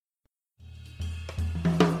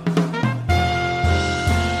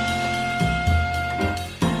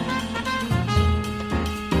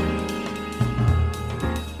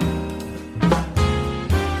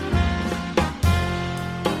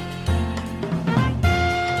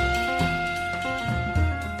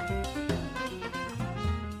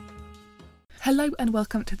Hello and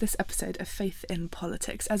welcome to this episode of Faith in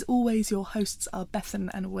Politics. As always, your hosts are Bethan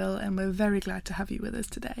and Will, and we're very glad to have you with us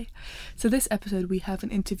today. So this episode we have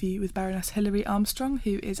an interview with Baroness Hilary Armstrong,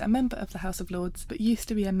 who is a member of the House of Lords, but used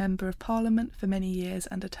to be a member of Parliament for many years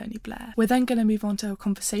under Tony Blair. We're then going to move on to a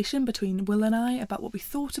conversation between Will and I about what we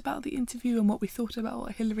thought about the interview and what we thought about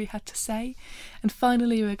what Hilary had to say. And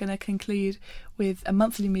finally, we're going to conclude with a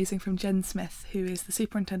monthly musing from Jen Smith, who is the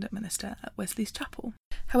Superintendent Minister at Wesley's Chapel.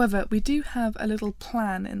 However, we do have a little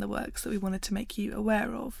plan in the works that we wanted to make you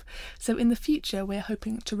aware of. So in the future, we're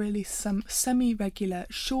hoping to release some semi-regular,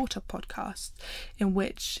 shorter podcasts in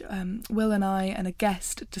which Will and I and a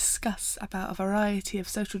guest discuss about a variety of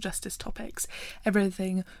social justice topics,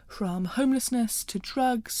 everything from homelessness to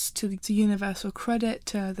drugs to universal credit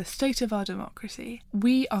to the state of our democracy.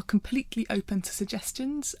 We are completely open to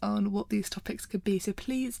suggestions on what these topics could be, so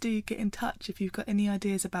please do get in touch if you've got any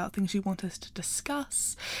ideas about things you want us to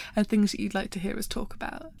discuss and things that you'd like to hear us talk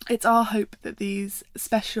about. It's our hope that these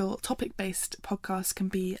special topic-based podcasts can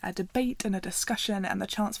be a debate and a discussion and the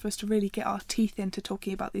chance for us to really get our teeth into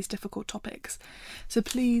talking about these difficult topics. So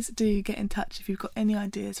please do get in touch if you've got any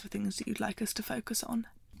ideas for things that you'd like us to focus on.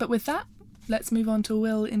 But with that, let's move on to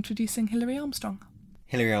Will introducing Hilary Armstrong.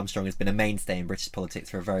 Hilary Armstrong has been a mainstay in British politics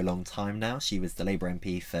for a very long time now. She was the Labour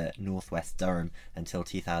MP for North West Durham until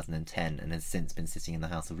 2010 and has since been sitting in the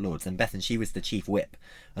House of Lords. And Bethan, she was the chief whip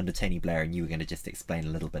under Tony Blair, and you were going to just explain a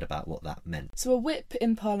little bit about what that meant. So a whip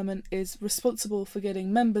in Parliament is responsible for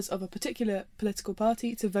getting members of a particular political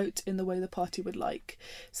party to vote in the way the party would like.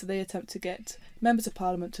 So they attempt to get members of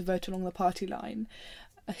Parliament to vote along the party line.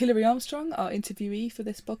 Hilary Armstrong, our interviewee for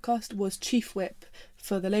this podcast, was chief whip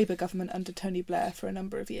for the Labour government under Tony Blair for a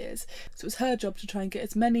number of years. So it was her job to try and get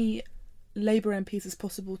as many Labour MPs as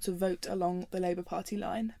possible to vote along the Labour Party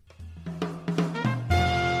line.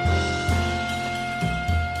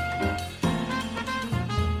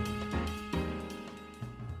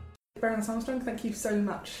 Baroness Armstrong, thank you so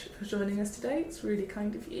much for joining us today. It's really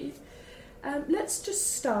kind of you. Let's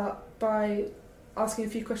just start by asking a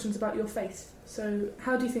few questions about your faith. So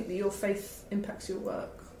how do you think that your faith impacts your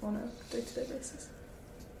work on a day-to-day basis?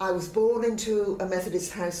 I was born into a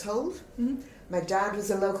Methodist household. Mm-hmm. My dad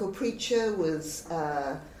was a local preacher, was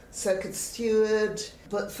a circuit steward,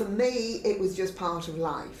 but for me it was just part of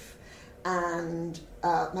life. And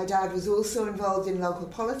my dad was also involved in local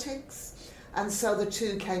politics, and so the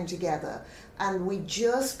two came together. And we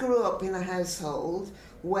just grew up in a household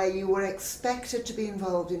where you were expected to be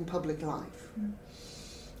involved in public life. Mm.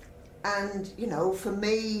 And, you know, for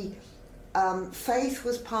me, faith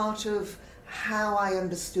was part of how I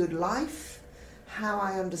understood life, how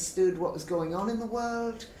I understood what was going on in the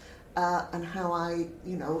world, and how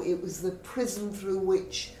it was the prism through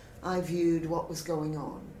which I viewed what was going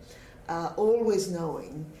on. Always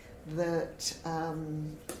knowing that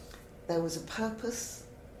there was a purpose,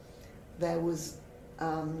 there was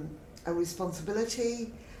a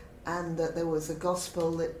responsibility, and that there was a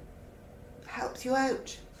gospel that helped you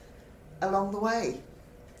out along the way.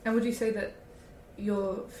 And would you say that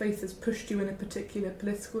your faith has pushed you in a particular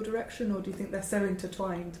political direction, or do you think they're so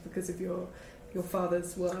intertwined because of your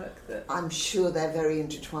father's work? That I'm sure they're very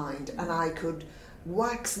intertwined, and I could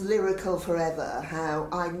wax lyrical forever how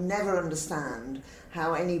I never understand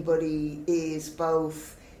how anybody is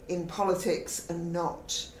both in politics and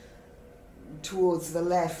not towards the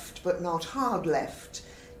left, but not hard left,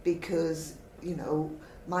 because, you know,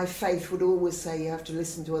 my faith would always say you have to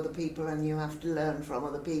listen to other people and you have to learn from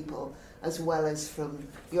other people as well as from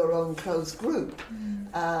your own close group.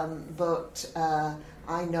 But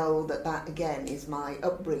I know that again is my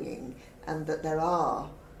upbringing, and that there are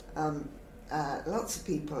lots of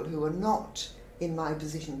people who are not in my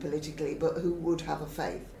position politically but who would have a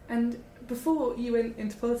faith. And before you went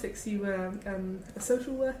into politics, you were a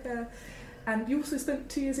social worker, and you also spent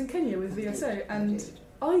 2 years in Kenya with VSO. And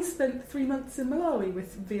I spent 3 months in Malawi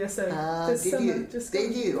with VSO this summer.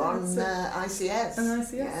 Did you? On ICS? On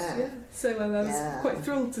ICS, yeah. So I was quite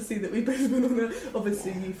thrilled to see that we've both been on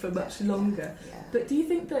obviously you for much longer. Yeah. But do you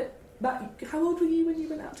think that how old were you when you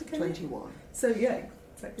went out to Kenya? 21. So yeah,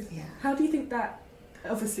 exactly. Yeah. How do you think that,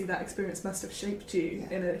 obviously that experience must have shaped you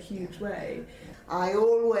in a huge way? I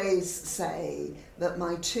always say that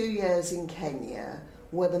my 2 years in Kenya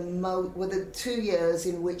were the 2 years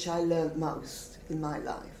in which I learnt most in my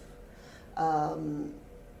life.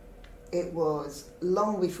 It was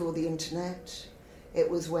long before the internet. It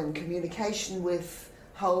was when communication with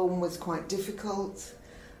home was quite difficult.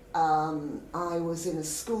 I was in a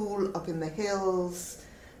school up in the hills,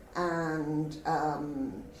 and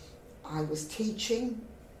I was teaching.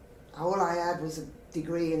 All I had was a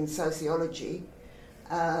degree in sociology,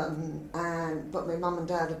 But my mum and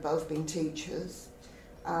dad have both been teachers.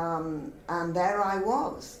 And there I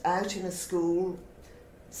was, out in a school,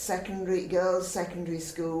 girls' secondary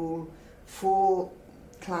school, 4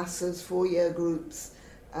 classes, 4-year groups,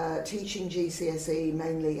 teaching GCSE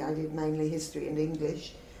mainly. I did mainly history and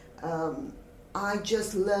English. I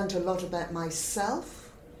just learnt a lot about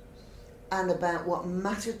myself and about what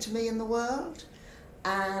mattered to me in the world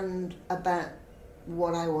and about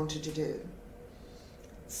what I wanted to do.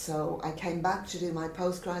 So I came back to do my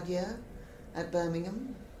postgrad year at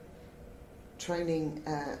Birmingham, training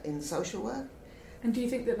in social work. And do you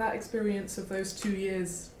think that that experience of those 2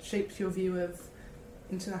 years shaped your view of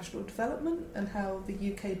international development and how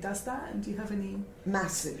the UK does that? And do you have any...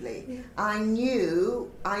 Massively. Yeah. I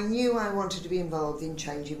knew I wanted to be involved in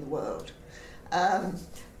changing the world,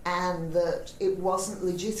 and that it wasn't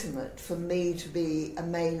legitimate for me to be a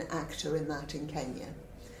main actor in that in Kenya.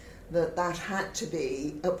 That had to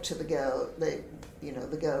be up to the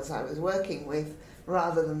girls I was working with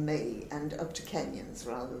rather than me, and up to Kenyans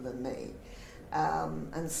rather than me.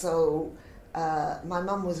 And so my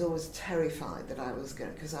mum was always terrified that I was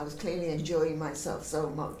going, because I was clearly enjoying myself so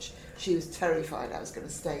much. She was terrified I was going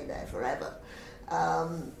to stay there forever.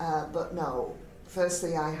 But no,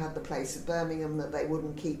 firstly I had the place at Birmingham that they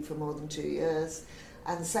wouldn't keep for more than 2 years.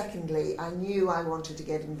 And secondly, I knew I wanted to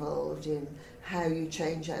get involved in how you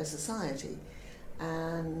change our society.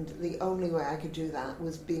 And the only way I could do that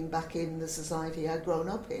was being back in the society I'd grown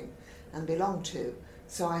up in and belonged to.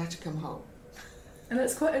 So I had to come home. And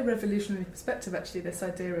that's quite a revolutionary perspective, actually, this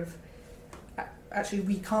idea of actually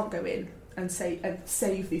we can't go in and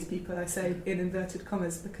save these people, I say in inverted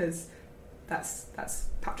commas, because that's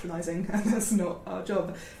patronising and that's not our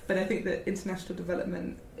job. But I think that international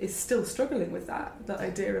development is still struggling with that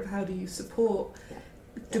idea of how do you support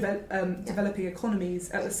developing economies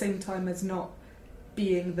at the same time as not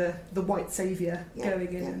being the white saviour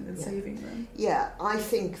going in and saving them. Yeah, I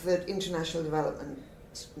think that international development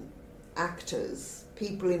actors,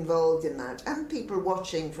 people involved in that, and people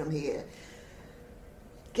watching from here,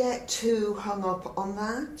 get too hung up on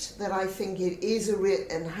that I think it is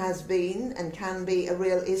and has been and can be a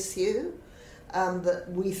real issue, that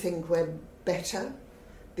we think we're better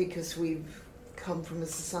because we've come from a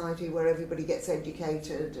society where everybody gets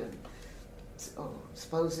educated and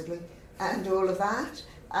supposedly and all of that.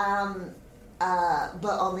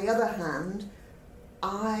 But on the other hand,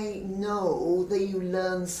 I know that you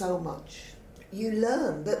learn so much. You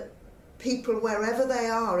learn that people, wherever they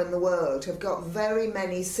are in the world, have got very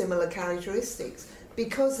many similar characteristics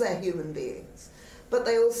because they're human beings. But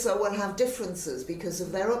they also will have differences because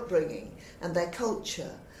of their upbringing and their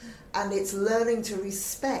culture. And it's learning to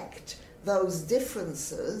respect those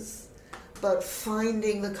differences, but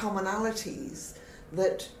finding the commonalities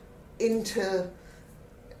that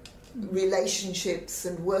relationships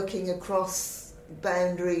and working across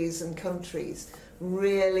boundaries and countries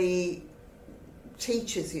really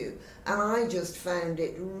teaches you. And I just found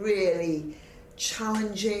it really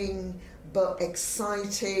challenging but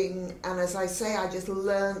exciting, and as I say, I just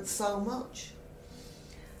learnt so much.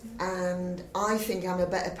 And I think I'm a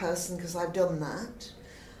better person because I've done that.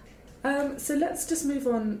 So let's just move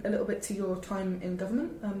on a little bit to your time in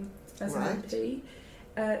government as an MP.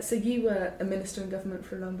 So you were a minister in government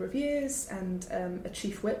for a number of years and a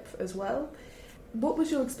chief whip as well. What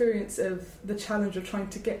was your experience of the challenge of trying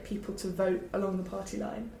to get people to vote along the party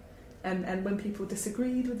line? And when people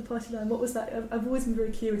disagreed with the party line, what was that? I've always been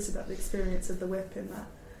very curious about the experience of the whip in that.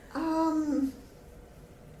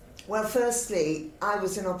 Well, firstly, I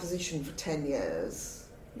was in opposition for 10 years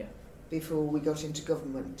before we got into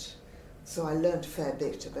government. So I learnt a fair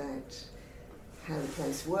bit about how the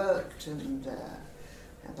place worked and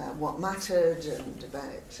about what mattered and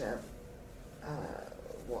about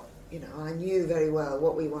what, I knew very well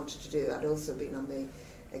what we wanted to do. I'd also been on the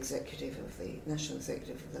National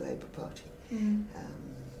Executive of the Labour Party in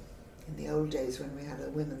the old days when we had a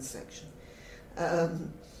women's section.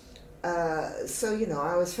 So,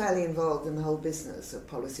 I was fairly involved in the whole business of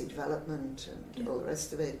policy development and all the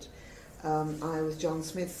rest of it. I was John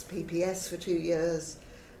Smith's PPS for 2 years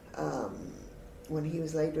when he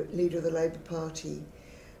was leader of the Labour Party,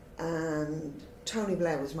 and Tony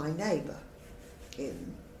Blair was my neighbour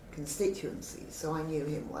in constituency, so I knew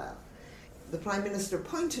him well. The Prime Minister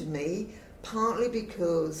appointed me partly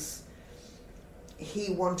because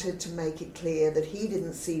he wanted to make it clear that he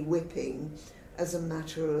didn't see whipping as a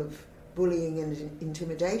matter of bullying and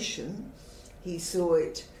intimidation. He saw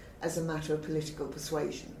it as a matter of political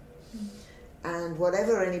persuasion. And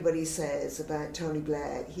whatever anybody says about Tony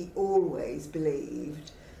Blair, he always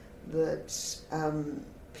believed that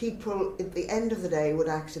people at the end of the day would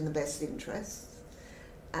act in the best interests,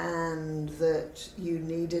 and that you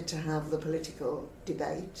needed to have the political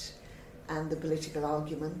debate and the political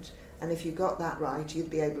argument, and if you got that right, you'd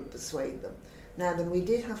be able to persuade them. Now then, we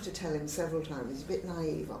did have to tell him several times, he's a bit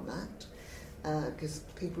naive on that, because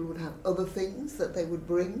people would have other things that they would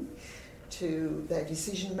bring to their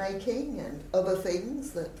decision making and other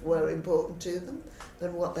things that were important to them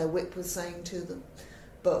than what their whip was saying to them.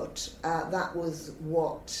 But that was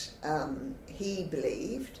what he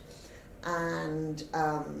believed, and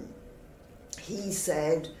he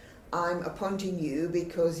said, I'm appointing you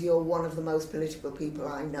because you're one of the most political people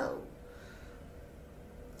I know.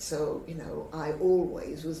 So, you know, I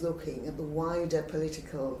always was looking at the wider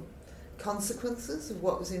political consequences of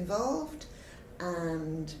what was involved,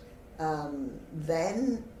 and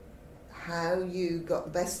then how you got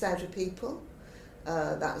the best out of people.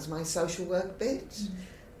 That was my social work bit. Mm-hmm.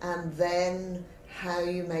 And then how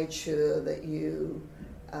you made sure that you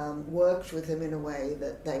worked with them in a way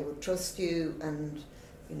that they would trust you and,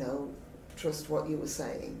 you know, trust what you were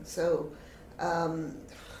saying. So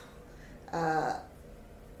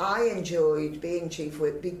I enjoyed being Chief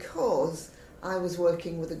Whip because I was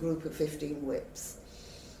working with a group of 15 whips.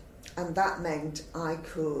 And that meant I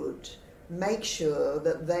could make sure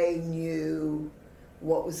that they knew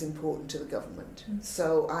what was important to the government. Mm.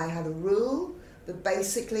 So I had a rule that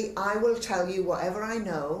basically I will tell you whatever I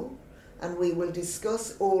know and we will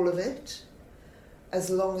discuss all of it as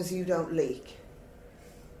long as you don't leak.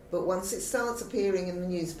 But once it starts appearing in the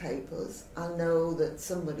newspapers, I know that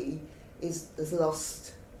somebody has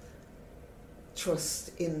lost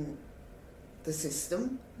trust in the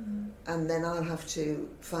system, and then I'll have to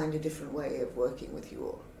find a different way of working with you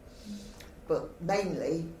all. But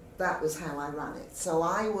mainly, that was how I ran it. So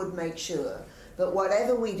I would make sure that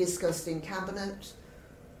whatever we discussed in Cabinet,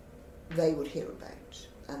 they would hear about,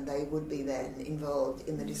 and they would be then involved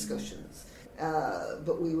in the discussions.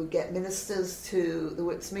 But we would get ministers to the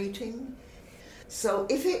Whips meeting. So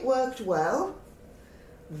if it worked well,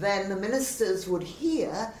 then the ministers would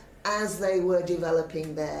hear, as they were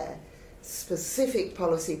developing their specific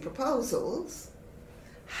policy proposals,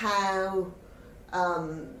 how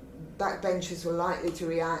backbenchers were likely to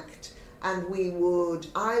react, and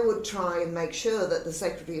I would try and make sure that the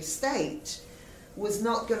Secretary of State was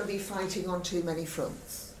not going to be fighting on too many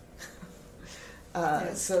fronts.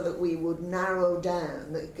 So that we would narrow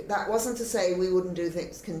down. That wasn't to say we wouldn't do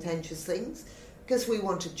contentious things, because we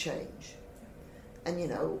wanted change. And, you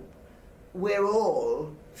know, we're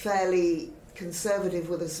all fairly conservative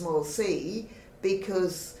with a small c,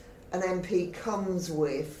 because an MP comes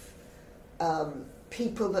with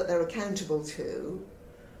people that they're accountable to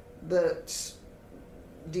that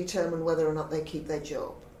determine whether or not they keep their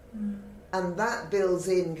job. Mm. And that builds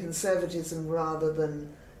in conservatism rather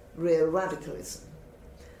than real radicalism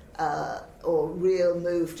or real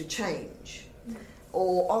move to change. Mm.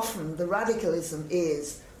 Or often the radicalism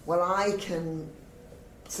is, well, I can,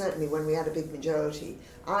 certainly when we had a big majority,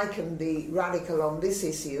 I can be radical on this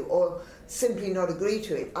issue or simply not agree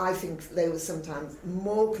to it. I think they were sometimes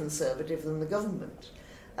more conservative than the government.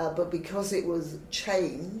 But because it was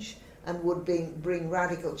change and would bring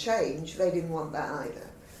radical change, they didn't want that either.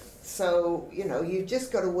 So, you know, you've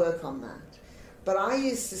just got to work on that. But I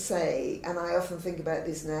used to say, and I often think about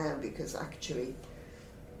this now because actually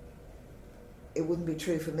it wouldn't be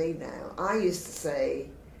true for me now, I used to say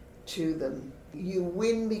to them, you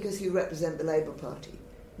win because you represent the Labour Party,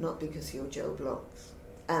 not because you're Joe Bloggs.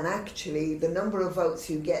 And actually, the number of votes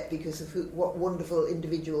you get because of what wonderful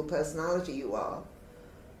individual personality you are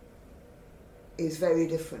is very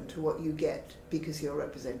different to what you get because you're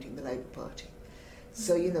representing the Labour Party.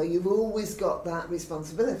 So, you know, you've always got that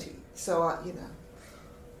responsibility. So, you know,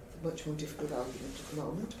 it's a much more difficult argument at the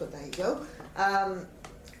moment, but there you go.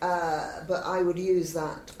 But I would use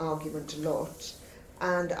that argument a lot.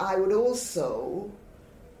 And I would also,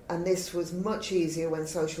 and this was much easier when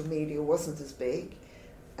social media wasn't as big,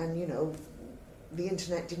 and, you know, the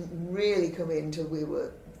internet didn't really come in till we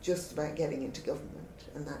were just about getting into government,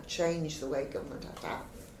 and that changed the way government had to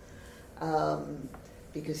happen.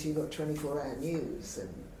 Because you got 24-hour news,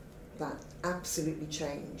 and that absolutely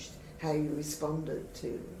changed how you responded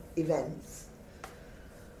to events.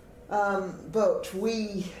 But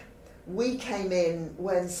we came in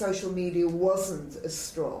when social media wasn't as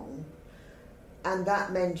strong, and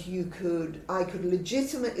that meant I could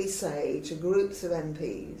legitimately say to groups of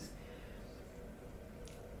MPs,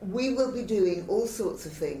 we will be doing all sorts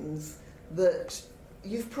of things that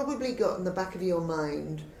you've probably got in the back of your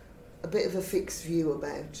mind a bit of a fixed view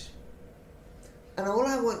about. And all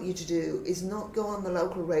I want you to do is not go on the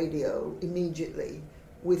local radio immediately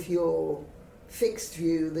with your fixed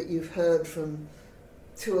view that you've heard from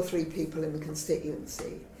 2 or 3 people in the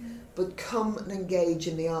constituency, but come and engage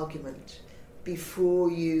in the argument before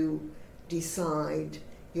you decide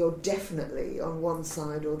you're definitely on one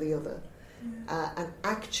side or the other. And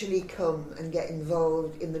actually come and get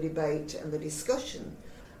involved in the debate and the discussion.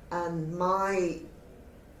 And my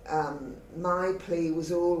plea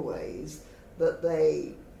was always that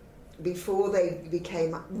before they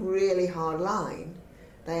became really hard line,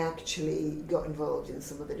 they actually got involved in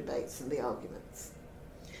some of the debates and the arguments.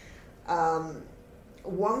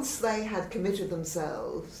 Once they had committed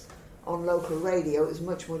themselves on local radio, it was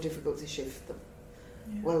much more difficult to shift them.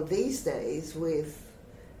 Yeah. Well, these days with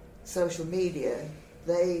social media,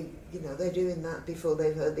 they're doing that before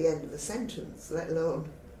they've heard the end of the sentence, let alone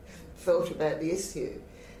thought about the issue.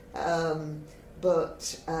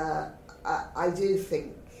 But I do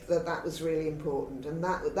think that was really important, and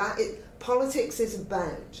politics is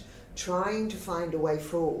about trying to find a way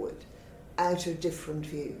forward out of different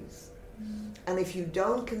views. And if you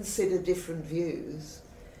don't consider different views,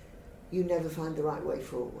 you never find the right way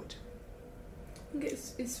forward. I think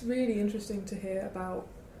it's really interesting to hear about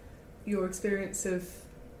your experience of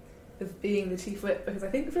being the chief whip, because I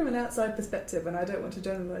think from an outside perspective, and I don't want to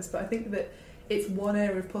generalise, but I think that it's one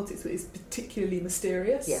area of politics that is particularly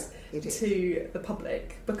mysterious to the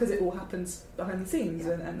public, because it all happens behind the scenes,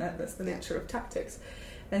 and that's the nature of tactics.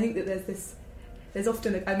 And I think that there's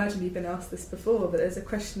often, I imagine you've been asked this before, but there's a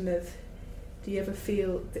question of, do you ever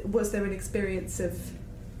feel, was there an experience of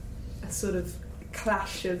a sort of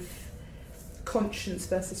clash of conscience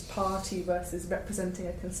versus party versus representing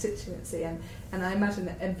a constituency, and I imagine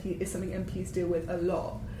that MP is something MPs deal with a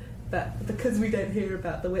lot, but because we don't hear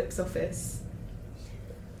about the whip's office,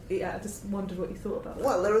 I just wondered what you thought about that.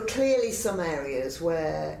 Well, there are clearly some areas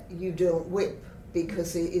where you don't whip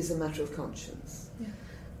because it is a matter of conscience.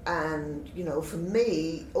 And, for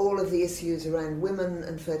me, all of the issues around women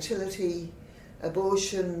and fertility,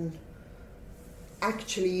 abortion,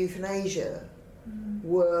 actually euthanasia,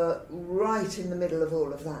 were right in the middle of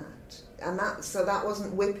all of that. And that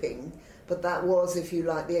wasn't whipping, but that was, if you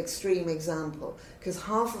like, the extreme example. Because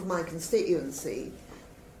half of my constituency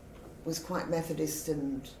was quite Methodist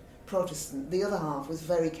and Protestant. The other half was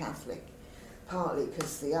very Catholic, partly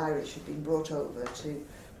because the Irish had been brought over to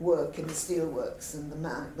work in the steelworks and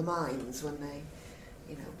the mines when they,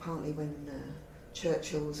 partly when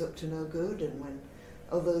Churchill was up to no good and when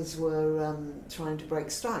others were trying to break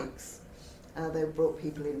strikes. They brought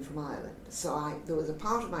people in from Ireland. So there was a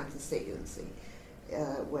part of my constituency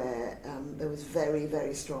where there was very,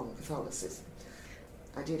 very strong Catholicism.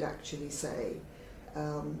 I did actually say,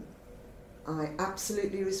 I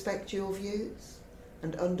absolutely respect your views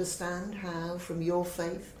and understand how, from your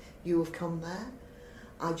faith, you have come there.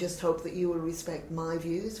 I just hope that you will respect my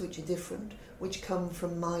views, which are different, which come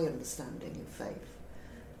from my understanding of faith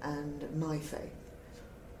and my faith.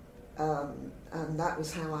 And that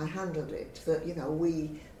was how I handled it. That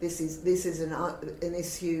this is an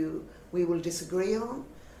issue we will disagree on,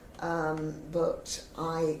 but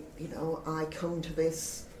I come to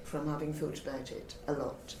this from having thought about it a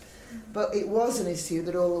lot. But it was an issue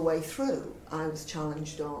that all the way through I was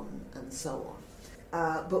challenged on, and so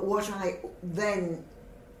on. But what I then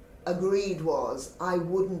agreed was I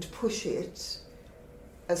wouldn't push it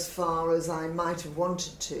as far as I might have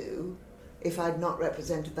wanted to if I'd not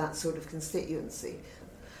represented that sort of constituency.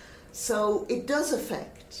 So it does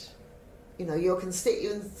affect, your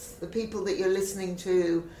constituents, the people that you're listening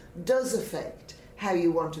to, does affect how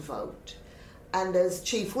you want to vote. And as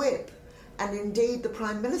Chief Whip, and indeed the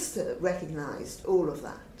Prime Minister recognised all of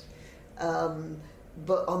that.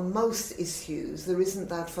 But on most issues, there isn't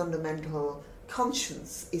that fundamental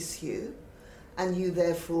conscience issue, and you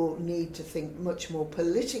therefore need to think much more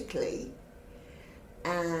politically.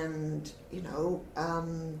 And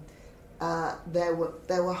there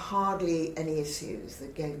were hardly any issues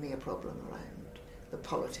that gave me a problem around the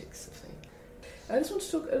politics of things. I just want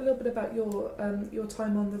to talk a little bit about your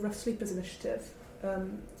time on the Rough Sleepers initiative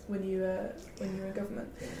when you were in government,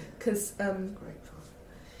 because great fun.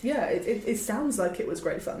 Yeah, it sounds like it was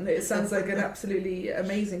great fun. It sounds like an absolutely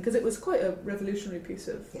amazing, because it was quite a revolutionary piece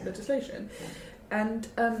of legislation, and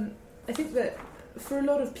I think that for a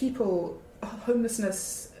lot of people,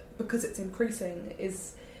 homelessness, because it's increasing,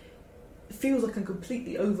 feels like a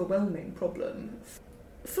completely overwhelming problem.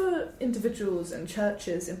 For individuals and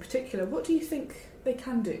churches in particular, what do you think they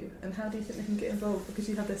can do, and how do you think they can get involved? Because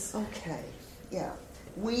you have this. Okay, yeah,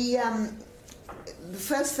 we. The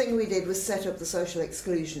first thing we did was set up the social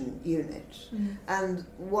exclusion unit, and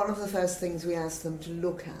one of the first things we asked them to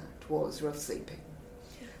look at was rough sleeping.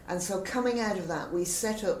 And so coming out of that, we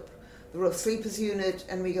set up the Rough Sleepers unit,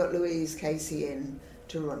 and we got Louise Casey in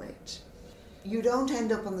to run it. You don't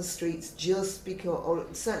end up on the streets just because, or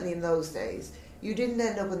certainly in those days, you didn't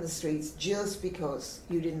end up on the streets just because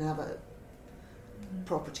you didn't have a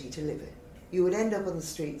property to live in. You would end up on the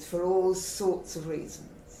streets for all sorts of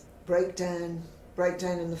reasons. Breakdown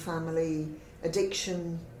in the family,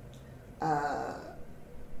 addiction, all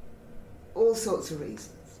sorts of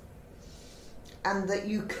reasons. And that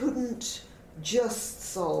you couldn't just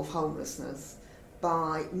solve homelessness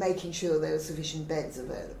by making sure there were sufficient beds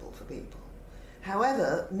available for people.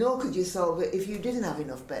 However, nor could you solve it if you didn't have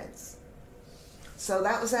enough beds. So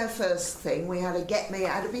that was our first thing. We had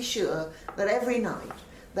to be sure that every night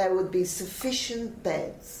there would be sufficient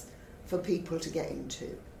beds for people to get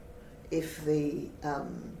into. If the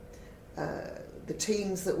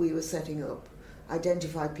teams that we were setting up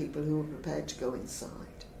identified people who were prepared to go inside.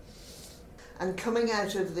 And coming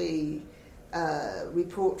out of the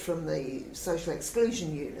report from the social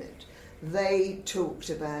exclusion unit, they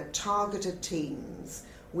talked about targeted teams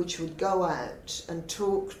which would go out and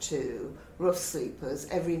talk to rough sleepers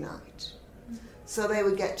every night. So they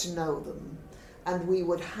would get to know them, and we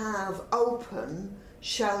would have open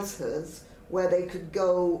shelters where they could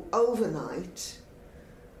go overnight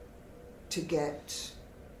to get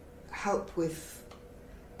help with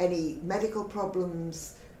any medical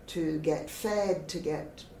problems, to get fed, to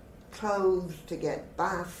get clothed, to get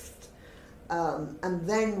bathed, and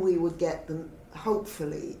then we would get them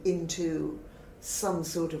hopefully into some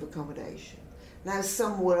sort of accommodation. Now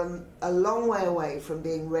some were a long way away from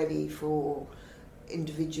being ready for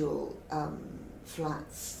individual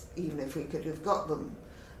flats, even if we could have got them,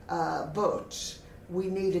 but we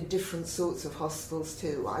needed different sorts of hostels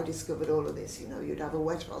too. I discovered all of this. You'd have a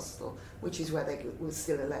wet hostel, which is where they were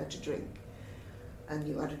still allowed to drink, and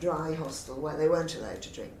you had a dry hostel where they weren't allowed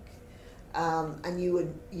to drink. And you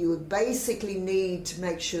would basically need to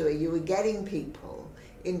make sure you were getting people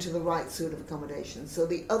into the right sort of accommodation. So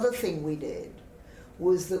the other thing we did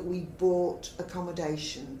was that we bought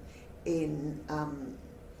accommodation in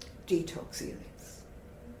detox units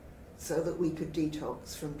so that we could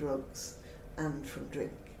detox from drugs and from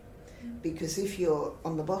drink. Because if you're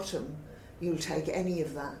on the bottom, you'll take any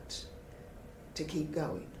of that to keep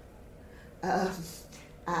going.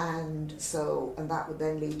 And that would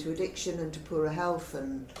then lead to addiction and to poorer health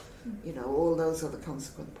and all those other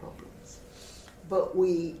consequent problems. But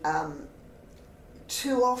we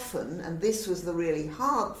too often, and this was the really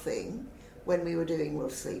hard thing when we were doing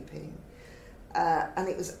rough sleeping, and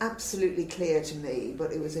it was absolutely clear to me,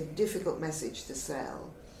 but it was a difficult message to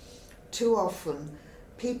sell. Too often,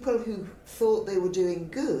 people who thought they were doing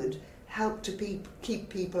good helped to keep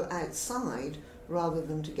people outside rather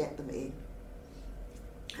than to get them in.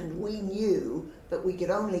 And we knew that we could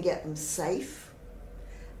only get them safe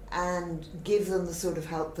and give them the sort of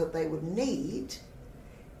help that they would need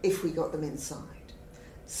if we got them inside.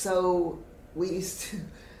 So we used to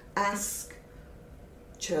ask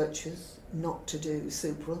churches not to do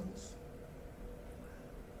soup runs.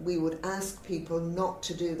 We would ask people not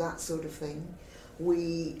to do that sort of thing.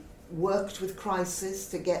 We worked with Crisis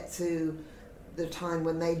to get to the time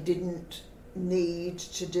when they didn't need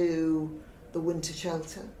to do the winter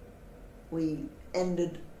shelter. We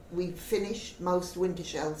finished most winter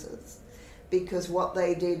shelters because what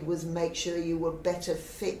they did was make sure you were better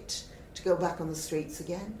fit to go back on the streets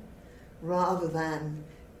again, rather than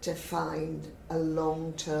to find a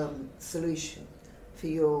long-term solution for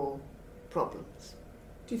your problems.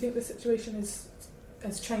 Do you think the situation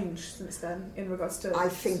has changed since then in regards to... I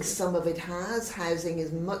think some of it has. Housing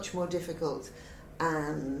is much more difficult,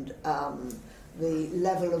 and the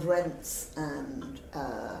level of rents and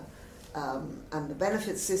the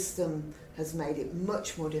benefit system has made it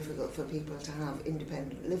much more difficult for people to have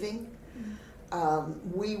independent living.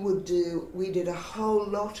 We did a whole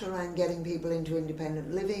lot around getting people into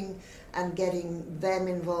independent living and getting them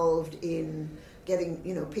involved in getting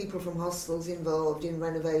people from hostels involved in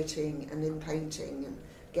renovating and in painting and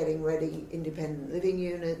getting ready independent living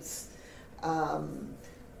units and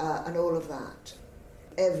all of that.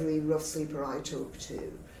 Every rough sleeper I talked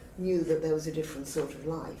to knew that there was a different sort of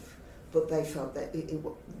life, but they felt that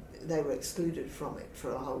they were excluded from it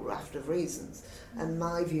for a whole raft of reasons. And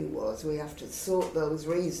my view was we have to sort those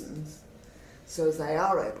reasons so as they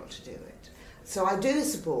are able to do it. So I do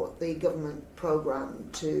support the government programme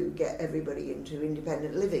to get everybody into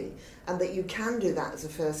independent living, and that you can do that as a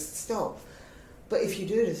first stop. But if you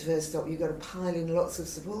do it as a first stop, you've got to pile in lots of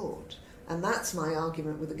support. And that's my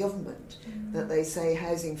argument with the government, that they say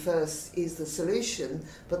housing first is the solution,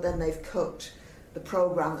 but then they've cut the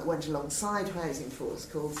programme that went alongside Housing Force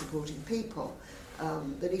called Supporting People,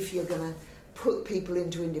 that if you're going to put people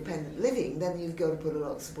into independent living, then you've got to put a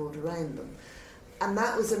lot of support around them. And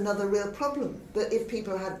that was another real problem, that if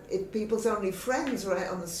people's only friends were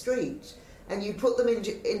out on the street and you put them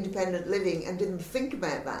into independent living and didn't think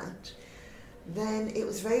about that, then it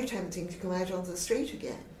was very tempting to come out onto the street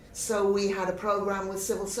again. So we had a programme with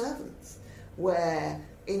civil servants where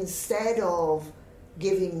instead of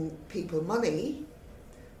giving people money,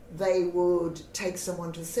 they would take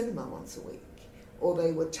someone to the cinema once a week, or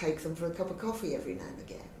they would take them for a cup of coffee every now and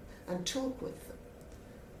again and talk with them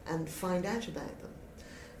and find out about them.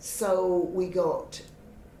 So we got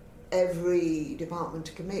every department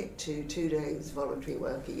to commit to 2 days voluntary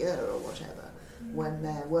work a year or whatever, when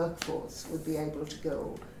their workforce would be able to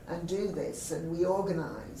go and do this, and we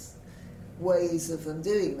organised ways of them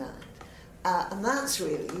doing that. And that's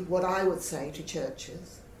really what I would say to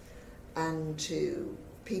churches and to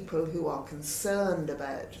people who are concerned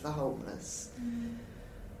about the homeless.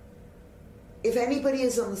 If anybody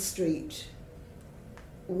is on the street,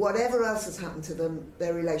 whatever else has happened to them,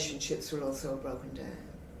 their relationships will also have broken down.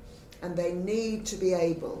 And they need to be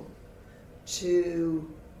able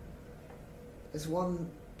to, as one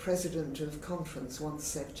president of conference once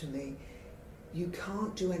said to me, you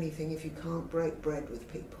can't do anything if you can't break bread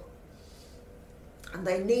with people. And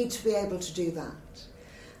they need to be able to do that.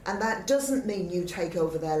 And that doesn't mean you take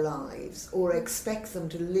over their lives or expect them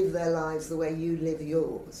to live their lives the way you live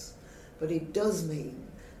yours. But it does mean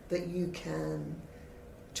that you can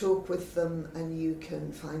talk with them and you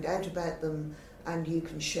can find out about them and you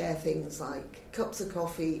can share things like cups of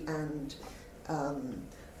coffee and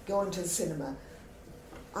going to the cinema.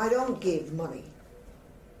 I don't give money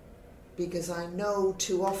because I know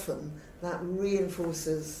too often that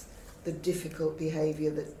reinforces the difficult behaviour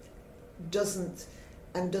that doesn't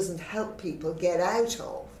help people get out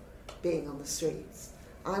of being on the streets.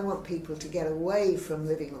 I want people to get away from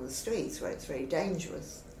living on the streets where it's very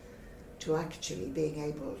dangerous to actually being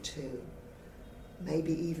able to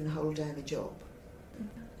maybe even hold down a job.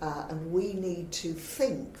 And we need to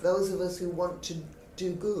think, those of us who want to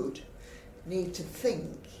do good, need to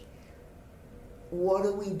think, what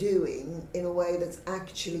are we doing in a way that's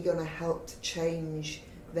actually going to help to change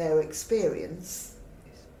their experience?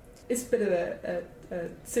 It's a bit of a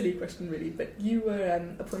silly question, really, but you were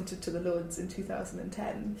appointed to the Lords in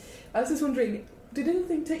 2010. I was just wondering, did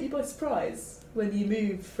anything take you by surprise when you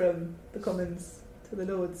moved from the Commons to the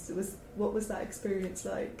Lords? What was that experience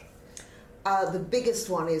like? The biggest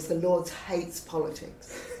one is the Lords hates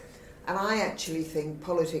politics. And I actually think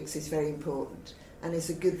politics is very important and is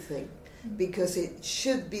a good thing, because it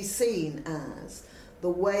should be seen as the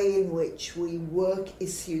way in which we work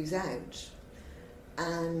issues out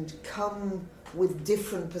and come with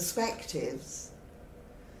different perspectives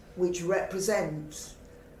which represent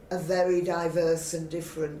a very diverse and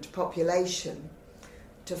different population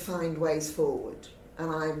to find ways forward. And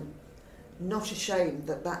I'm not ashamed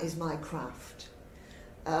that that is my craft.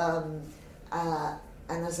 And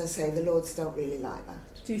as I say, the Lords don't really like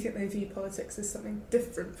that. Do you think they view politics as something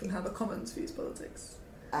different from how the Commons views politics?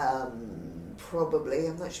 Probably.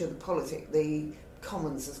 I'm not sure the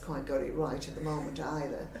Commons has quite got it right at the moment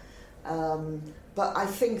either. But I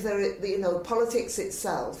think politics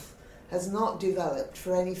itself has not developed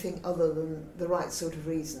for anything other than the right sort of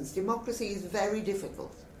reasons. Democracy is very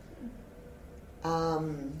difficult.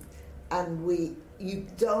 And you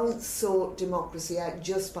don't sort democracy out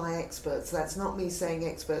just by experts. That's not me saying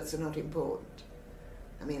experts are not important.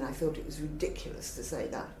 I mean, I thought it was ridiculous to say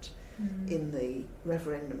that in the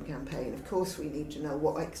referendum campaign. Of course we need to know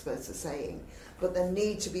what experts are saying, but there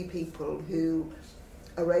need to be people who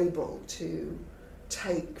are able to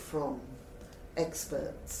take from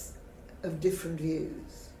experts of different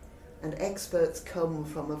views. And experts come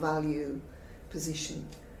from a value position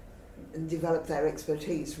and develop their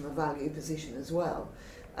expertise from a value position as well.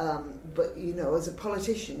 But, as a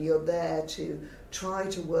politician, you're there to try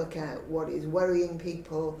to work out what is worrying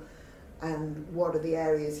people and what are the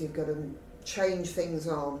areas you've got to change things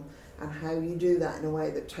on, and how you do that in a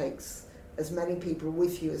way that takes as many people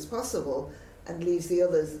with you as possible and leaves the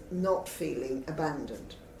others not feeling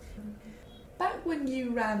abandoned. Back when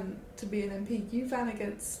you ran to be an MP, you ran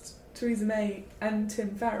against Theresa May and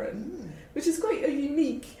Tim Farron, which is quite a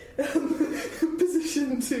unique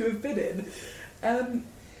position to have been in.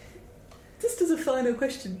 Just as a final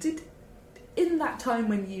question, in that time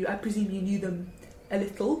when I presume you knew them a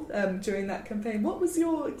little during that campaign, what was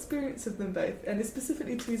your experience of them both? And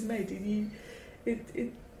specifically Theresa May,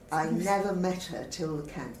 I never met her till the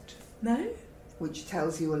count. No? Which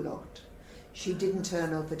tells you a lot. She didn't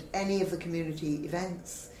turn up at any of the community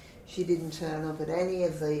events. She didn't turn up at any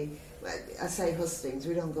of the, I say hustings,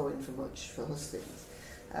 we don't go in for much for hustings.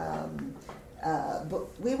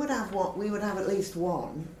 But we would have at least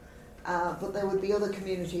one, but there would be other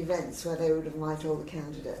community events where they would invite all the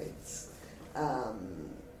candidates.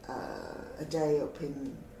 A day up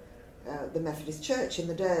in the Methodist Church in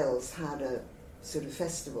the Dales had a sort of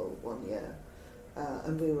festival one year,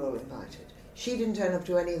 and we were all invited. She didn't turn up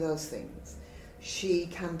to any of those things. She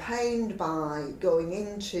campaigned by going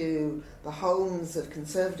into the homes of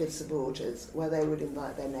Conservative supporters where they would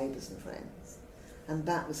invite their neighbours and friends, and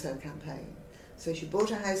that was her campaign. So she bought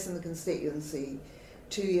a house in the constituency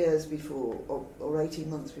 2 years before, or 18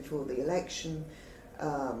 months before the election.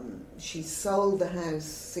 She sold the house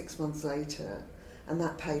 6 months later, and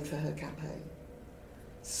that paid for her campaign.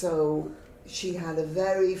 So she had a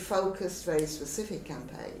very focused, very specific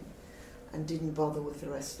campaign and didn't bother with the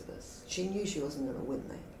rest of us. She knew she wasn't going to win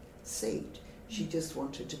the seat. She just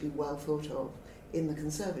wanted to be well thought of in the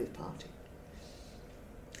Conservative Party.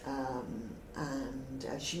 And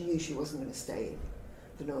she knew she wasn't going to stay in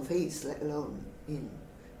the North East, let alone in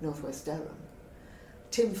North West Durham.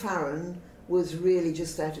 Tim Farron was really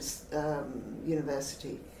just out of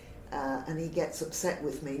university, and he gets upset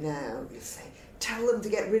with me now. He'll say, tell them to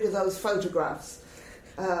get rid of those photographs.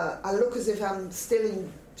 I look as if I'm still in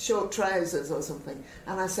short trousers or something.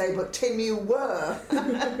 And I say, but Tim, you were.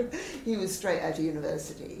 He was straight out of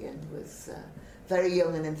university and was very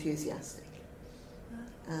young and enthusiastic.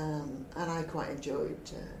 And I quite enjoyed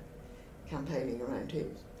campaigning around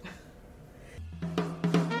him.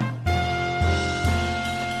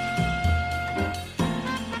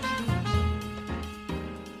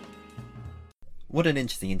 What an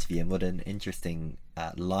interesting interview, and what an interesting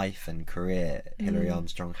life and career Hilary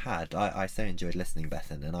Armstrong had. I so enjoyed listening,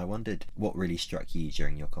 Bethan, and I wondered what really struck you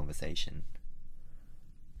during your conversation.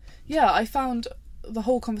 Yeah, I found the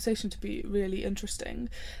whole conversation to be really interesting,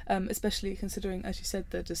 especially considering, as you said,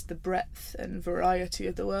 just the breadth and variety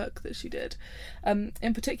of the work that she did.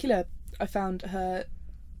 In particular, I found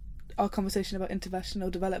our conversation about international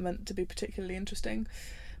development to be particularly interesting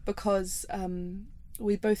because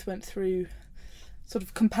we both went through sort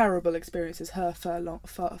of comparable experiences, her far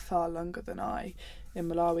longer than I in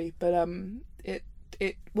Malawi, but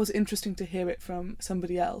it was interesting to hear it from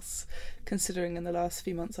somebody else, considering in the last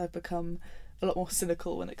few months I've become a lot more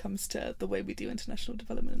cynical when it comes to the way we do international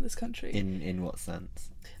development in this country. In what sense?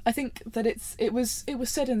 I think that it was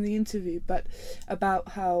said in the interview, but about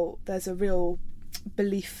how there's a real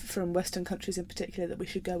belief from Western countries in particular that we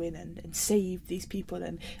should go in and save these people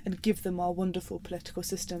and give them our wonderful political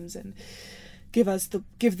systems and give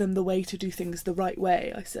them the way to do things the right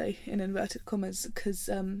way, I say in inverted commas,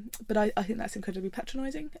 but I think that's incredibly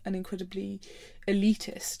patronising and incredibly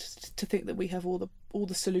elitist to think that we have all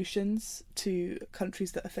the solutions to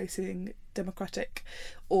countries that are facing democratic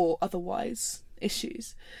or otherwise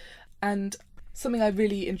issues. And something I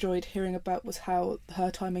really enjoyed hearing about was how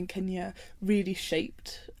her time in Kenya really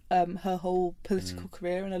shaped her whole political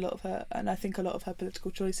career and I think a lot of her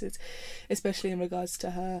political choices, especially in regards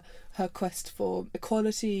to her quest for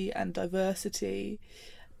equality and diversity,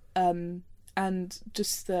 and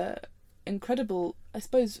just the incredible, I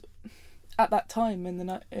suppose, at that time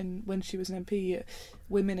when she was an MP,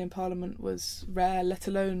 women in Parliament was rare, let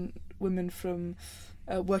alone women from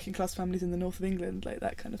working class families in the north of England, like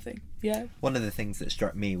that kind of thing. Yeah. One of the things that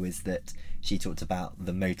struck me was that she talked about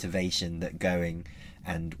the motivation that going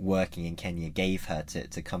and working in Kenya gave her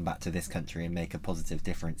to come back to this country and make a positive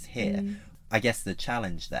difference here. I guess the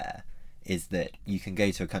challenge there is that you can go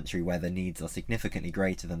to a country where the needs are significantly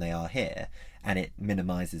greater than they are here, and it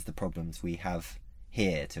minimises the problems we have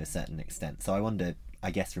here to a certain extent. So I wonder, I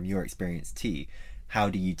guess from your experience too, how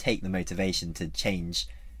do you take the motivation to change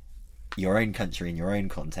your own country in your own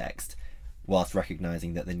context whilst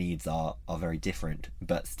recognising that the needs are very different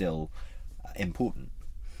but still important?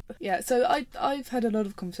 Yeah, so I've had a lot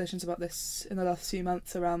of conversations about this in the last few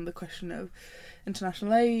months around the question of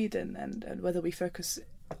international aid and whether we focus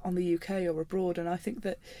on the UK or abroad, and I think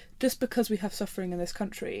that just because we have suffering in this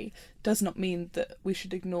country does not mean that we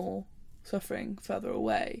should ignore suffering further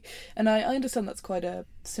away. And I understand that's quite a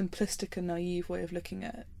simplistic and naive way of looking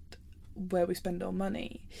at where we spend our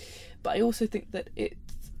money, but I also think that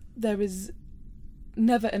there is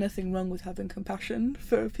never anything wrong with having compassion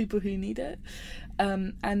for people who need it,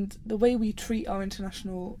 and the way we treat our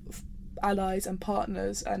international allies and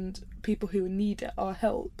partners and people who need our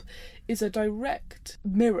help is a direct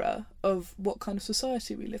mirror of what kind of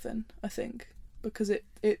society we live in, I think, because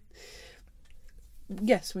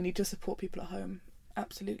yes, we need to support people at home,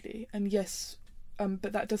 absolutely, and yes,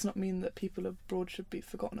 but that does not mean that people abroad should be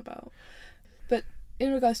forgotten about. But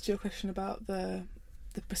in regards to your question about the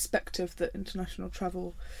perspective that international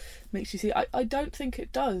travel makes you see, I don't think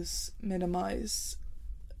it does minimise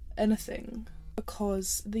anything,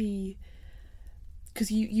 because you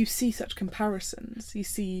see such comparisons. You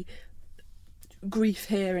see grief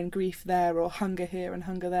here and grief there, or hunger here and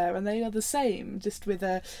hunger there, and they are the same, just with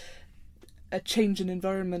a change in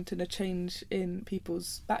environment and a change in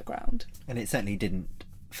people's background. And it certainly didn't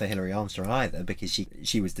for Hillary Armstrong either, because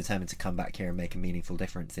she was determined to come back here and make a meaningful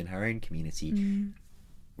difference in her own community.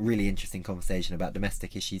 Really interesting conversation about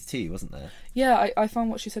domestic issues too, wasn't there? Yeah, I found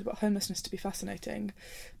what she said about homelessness to be fascinating,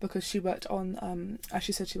 because she worked on, as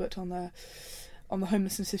she said, she worked on the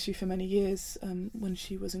homelessness issue for many years when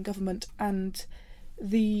she was in government, and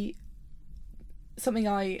something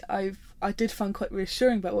I did find quite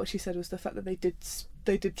reassuring about what she said was the fact that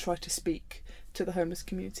they did try to speak to the homeless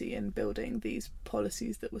community in building these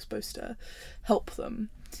policies that were supposed to help them.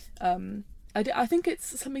 I think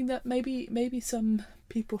it's something that maybe some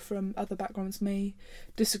people from other backgrounds may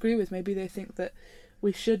disagree with. Maybe they think that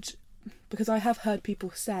we should, because I have heard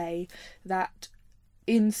people say that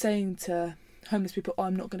in saying to homeless people,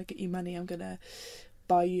 I'm not going to get you money, I'm going to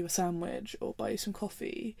buy you a sandwich or buy you some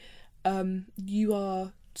coffee, you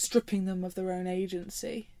are stripping them of their own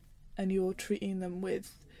agency, and you're treating them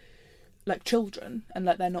like children, and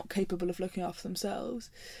like they're not capable of looking after themselves.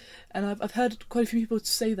 And I've heard quite a few people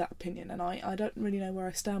say that opinion, and I don't really know where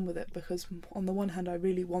I stand with it, because on the one hand I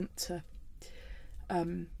really want to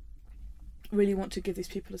give these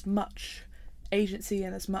people as much agency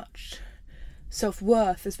and as much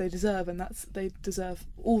self-worth as they deserve, and they deserve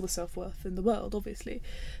all the self-worth in the world, obviously.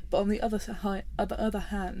 But on the other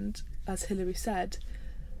hand, as Hillary said,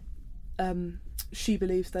 she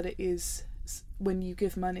believes that it is, when you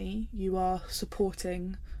give money, you are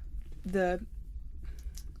supporting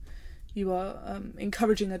you are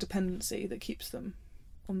encouraging a dependency that keeps them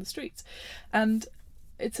on the streets. And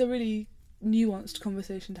it's a really nuanced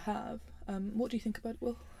conversation to have. What do you think about it,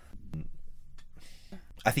 Will?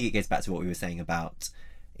 I think it goes back to what we were saying about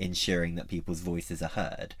ensuring that people's voices are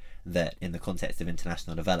heard, that in the context of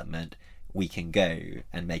international development we can go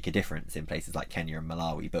and make a difference in places like Kenya and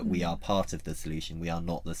Malawi, but we are part of the solution, we are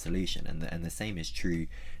not the solution. And the same is true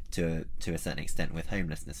to a certain extent with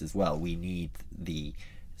homelessness as well. We need the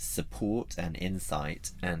support and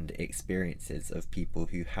insight and experiences of people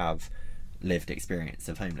who have lived experience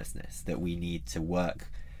of homelessness, that we need to work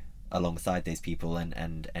alongside those people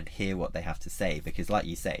and hear what they have to say, because like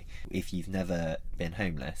you say, if you've never been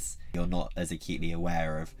homeless, you're not as acutely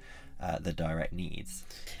aware of the direct needs.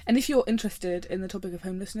 And if you're interested in the topic of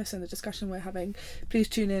homelessness and the discussion we're having, please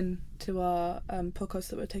tune in to our podcast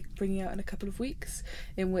that we're bringing out in a couple of weeks,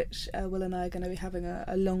 in which Will and I are going to be having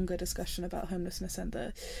a longer discussion about homelessness and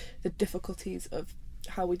the difficulties of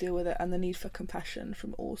how we deal with it, and the need for compassion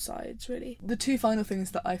from all sides, really. The two final things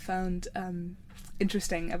that I found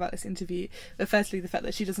interesting about this interview were, firstly, the fact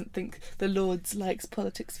that she doesn't think the Lords likes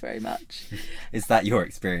politics very much. Is that your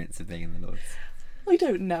experience of being in the Lords? I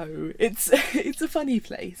don't know. It's a funny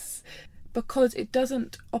place, because it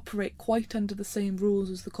doesn't operate quite under the same rules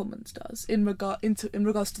as the Commons does in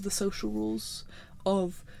regards to the social rules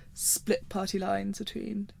of split party lines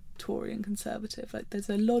between Tory and Conservative. Like, there's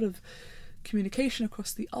a lot of communication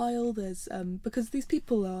across the aisle. There's because these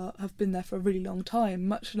people have been there for a really long time,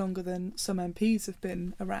 much longer than some MPs have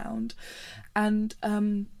been around, and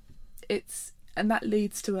that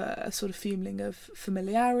leads to a sort of feeling of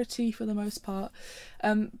familiarity for the most part.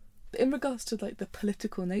 In regards to like the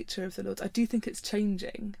political nature of the Lords, I do think it's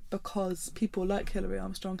changing, because people like Hillary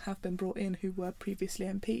Armstrong have been brought in who were previously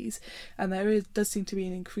MPs, and does seem to be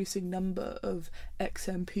an increasing number of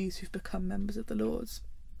ex-MPs who've become members of the Lords.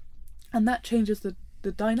 And that changes the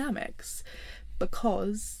dynamics,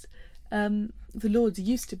 because the Lords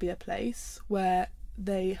used to be a place where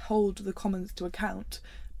they hold the Commons to account,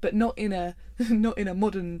 but not in a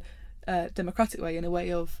modern democratic way, in a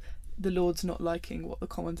way of the Lords not liking what the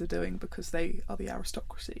Commons are doing because they are the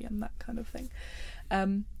aristocracy and that kind of thing.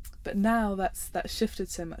 But now that's shifted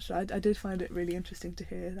so much. I did find it really interesting to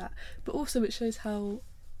hear that, but also it shows how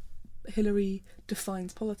Hillary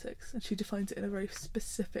defines politics, and she defines it in a very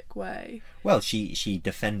specific way. Well, she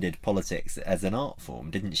defended politics as an art form,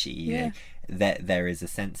 didn't she? Yeah. You know, there is a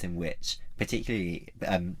sense in which, particularly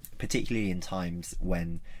in times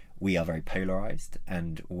when we are very polarised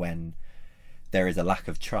and when there is a lack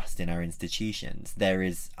of trust in our institutions, there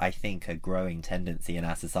is, I think, a growing tendency in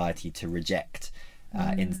our society to reject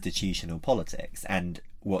institutional politics. And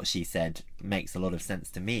what she said makes a lot of sense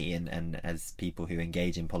to me, and as people who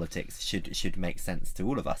engage in politics should make sense to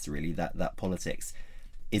all of us, really, that politics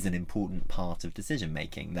is an important part of decision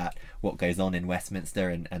making, that what goes on in Westminster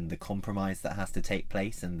and the compromise that has to take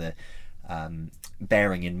place, and the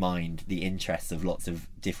bearing in mind the interests of lots of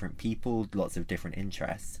different people, lots of different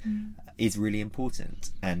interests, is really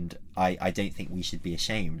important. And I don't think we should be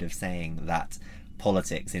ashamed of saying that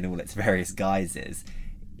politics in all its various guises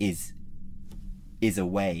is a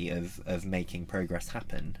way of making progress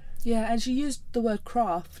happen. Yeah, and she used the word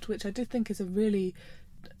craft, which I do think is a really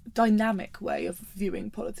dynamic way of viewing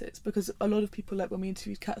politics, because a lot of people, like when we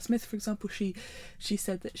interviewed Cat Smith, for example, she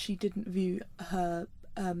said that she didn't view her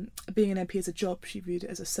being an MP as a job, she viewed it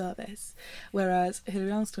as a service, whereas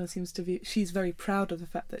Hilary Armstrong seems to view, she's very proud of the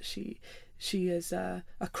fact that she is a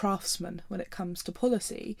craftsman when it comes to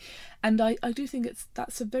policy. And I do think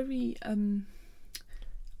that's a very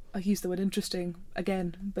I use the word interesting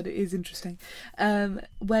again, but it is interesting,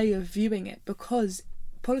 way of viewing it, because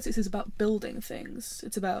politics is about building things.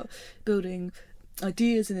 It's about building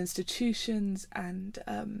ideas and institutions and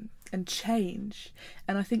change.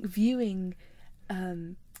 And I think viewing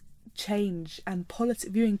change and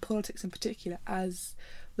viewing politics in particular as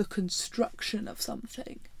the construction of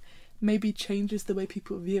something maybe changes the way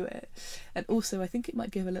people view it. And also I think it might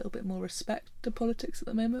give a little bit more respect to politics at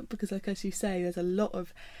the moment, because, like, as you say, there's a lot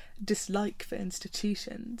of dislike for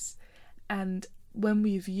institutions, and when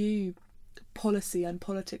we view policy and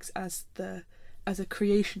politics as a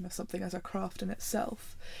creation of something, as a craft in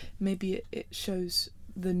itself, maybe it shows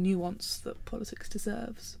the nuance that politics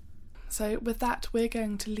deserves. So with that, we're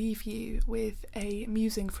going to leave you with a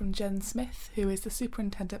musing from Jen Smith, who is the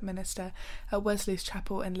Superintendent Minister at Wesley's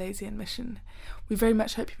Chapel in Leysin Mission. We very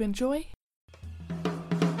much hope you enjoy.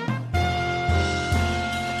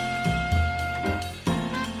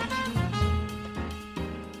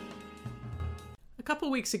 A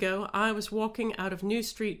couple weeks ago, I was walking out of New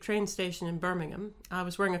Street train station in Birmingham. I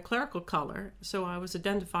was wearing a clerical collar, so I was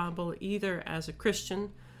identifiable either as a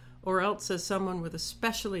Christian or else as someone with a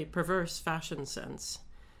specially perverse fashion sense.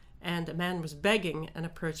 And a man was begging and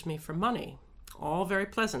approached me for money. All very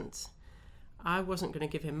pleasant. I wasn't going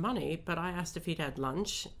to give him money, but I asked if he'd had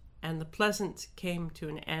lunch, and the pleasant came to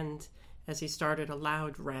an end as he started a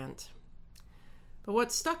loud rant. But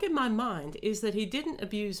what stuck in my mind is that he didn't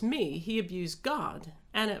abuse me, he abused God,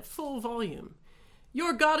 and at full volume.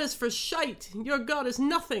 Your God is for shite! Your God is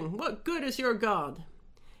nothing! What good is your God?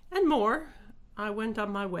 And more. I went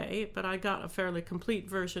on my way, but I got a fairly complete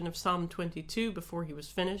version of Psalm 22 before he was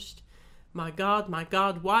finished. My God,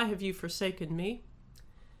 why have you forsaken me?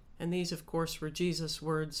 And these, of course, were Jesus'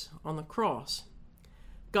 words on the cross.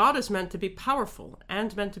 God is meant to be powerful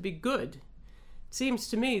and meant to be good. It seems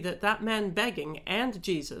to me that man begging and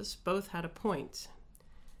Jesus both had a point.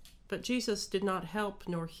 But Jesus did not help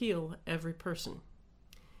nor heal every person.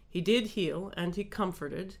 He did heal and he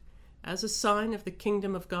comforted, as a sign of the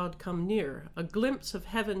kingdom of God come near, a glimpse of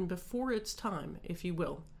heaven before its time, if you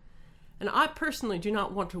will. And I personally do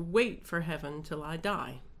not want to wait for heaven till I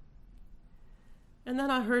die. And then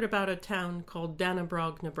I heard about a town called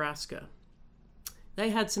Dannebrog, Nebraska. They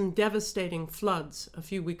had some devastating floods a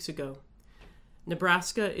few weeks ago.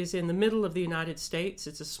 Nebraska is in the middle of the United States.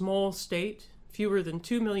 It's a small state, fewer than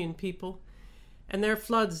 2 million people, and their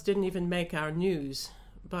floods didn't even make our news,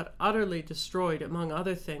 but utterly destroyed, among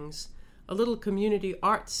other things, a little community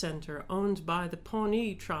arts center owned by the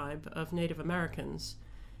Pawnee tribe of Native Americans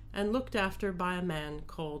and looked after by a man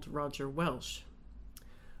called Roger Welsh.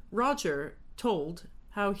 Roger told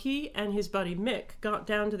how he and his buddy Mick got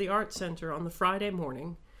down to the art center on the Friday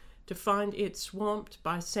morning to find it swamped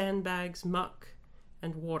by sandbags, muck,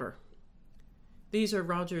 and water. These are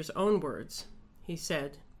Roger's own words. He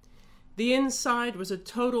said, "The inside was a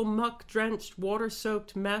total muck-drenched,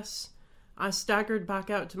 water-soaked mess. I staggered back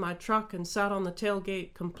out to my truck and sat on the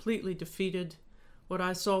tailgate completely defeated. What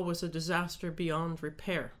I saw was a disaster beyond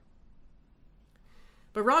repair."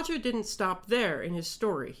 But Roger didn't stop there in his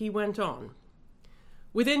story. He went on.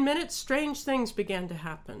 Within minutes, strange things began to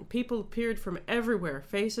happen. People appeared from everywhere,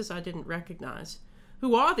 faces I didn't recognize.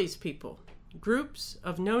 Who are these people? Groups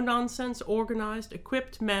of no-nonsense, organized,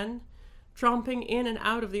 equipped men, tromping in and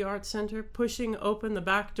out of the art center, pushing open the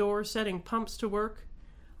back door, setting pumps to work.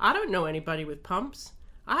 I don't know anybody with pumps.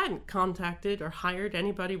 I hadn't contacted or hired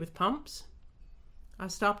anybody with pumps. I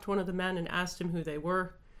stopped one of the men and asked him who they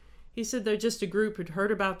were. He said they're just a group who'd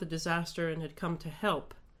heard about the disaster and had come to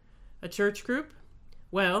help. A church group?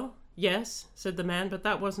 Well, yes, said the man, but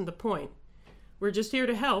that wasn't the point. We're just here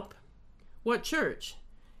to help. What church?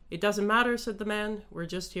 It doesn't matter, said the man. We're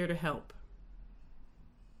just here to help.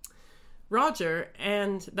 Roger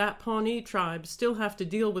and that Pawnee tribe still have to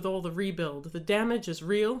deal with all the rebuild. The damage is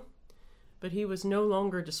real, but he was no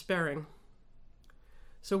longer despairing.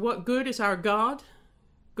 So what good is our God?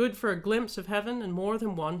 Good for a glimpse of heaven and more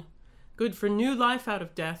than one. Good for new life out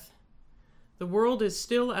of death. The world is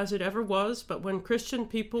still as it ever was, but when Christian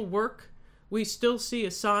people work, we still see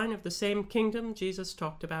a sign of the same kingdom Jesus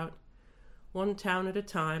talked about. One town at a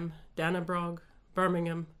time, Dannebrog,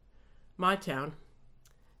 Birmingham, my town.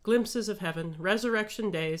 Glimpses of heaven, resurrection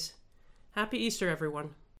days. Happy Easter,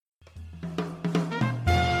 everyone.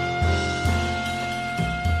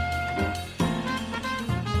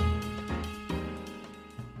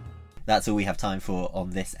 That's all we have time for on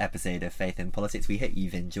this episode of Faith in Politics. We hope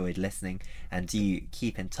you've enjoyed listening, and do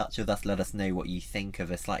keep in touch with us. Let us know what you think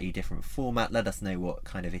of a slightly different format. Let us know what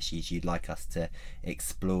kind of issues you'd like us to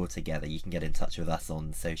explore together. You can get in touch with us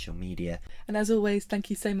on social media. And as always, thank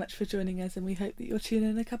you so much for joining us, and we hope that you'll tune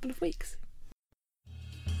in a couple of weeks.